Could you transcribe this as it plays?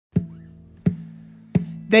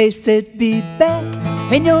They said be back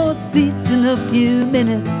in your seats in a few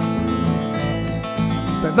minutes.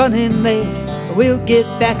 We're running late, but we'll get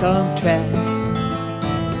back on track.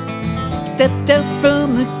 Stepped out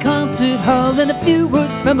from the concert hall and a few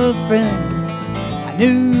words from a friend. I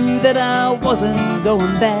knew that I wasn't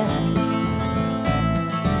going back.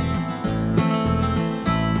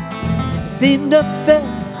 Seemed upset.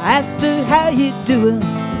 I asked her how you doing.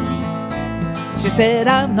 She said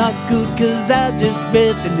I'm not good 'cause I just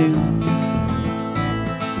read the news.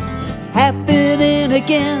 It's happening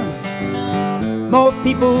again. More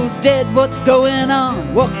people dead, what's going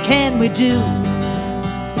on? What can we do?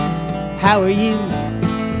 How are you?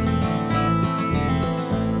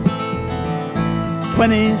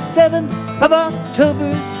 27th of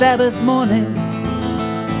October, Sabbath morning.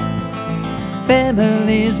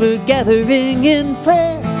 Families were gathering in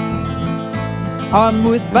prayer, armed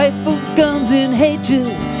with rifles, guns, and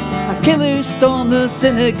hatred. A killer stormed the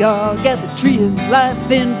synagogue at the Tree of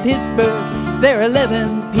Life in Pittsburgh. There are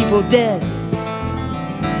 11 people dead.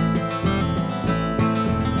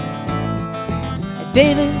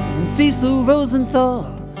 David and Cecil Rosenthal,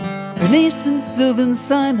 Bernice and Sylvan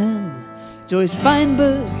Simon, Joyce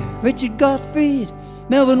Feinberg, Richard Gottfried,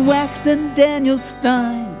 Melvin Wax and Daniel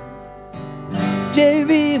Stein,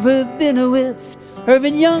 Jerry Rabinowitz,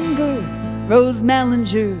 Irvin Younger, Rose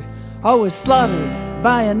Mallinger, all were slaughtered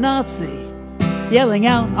by a Nazi, yelling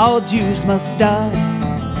out, all Jews must die.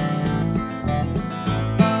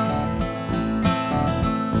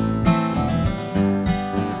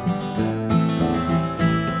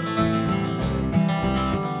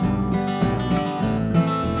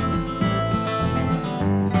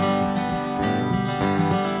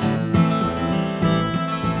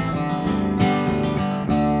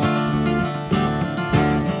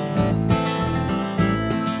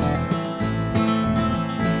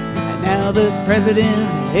 Now the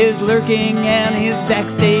president is lurking and he's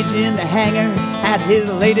backstage in the hangar at his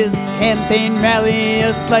latest campaign rally,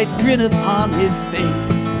 a slight grin upon his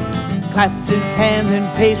face. Claps his hand and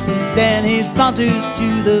paces, then he saunters to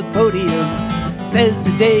the podium. Says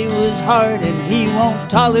the day was hard and he won't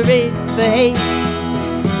tolerate the hate.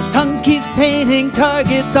 His tongue keeps painting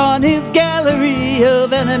targets on his gallery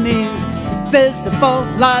of enemies. Says the fault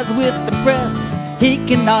lies with the press, he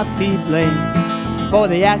cannot be blamed for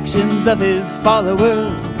the actions of his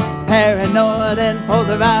followers, paranoid and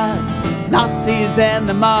polarized, Nazis and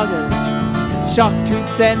the MAGAs, shock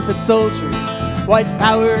troops and foot soldiers, white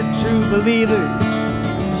power true believers,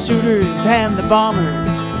 shooters and the bombers.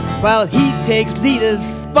 While he takes lead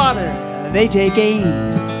as spotter, they take aim.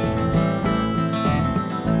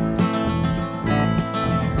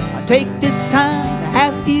 I'll take this time to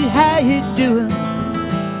ask you how you're doing.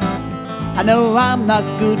 I know I'm not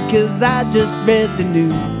good 'cause I just read the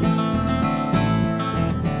news.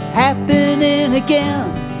 It's happening again.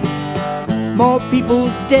 More people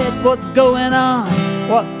dead, what's going on?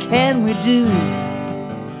 What can we do?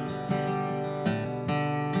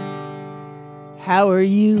 How are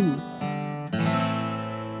you?